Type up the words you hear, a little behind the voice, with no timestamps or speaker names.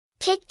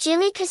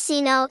Kkjiliorg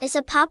Casino is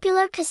a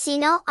popular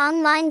casino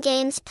online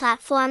games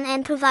platform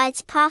and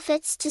provides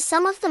profits to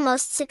some of the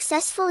most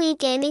successful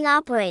e-gaming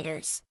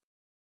operators.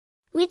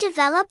 We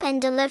develop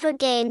and deliver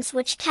games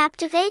which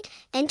captivate,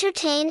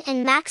 entertain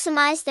and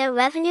maximize their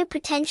revenue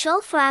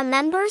potential for our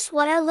members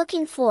what are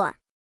looking for.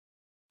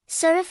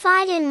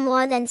 Certified in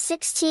more than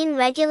 16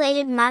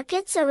 regulated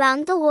markets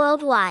around the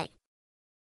worldwide.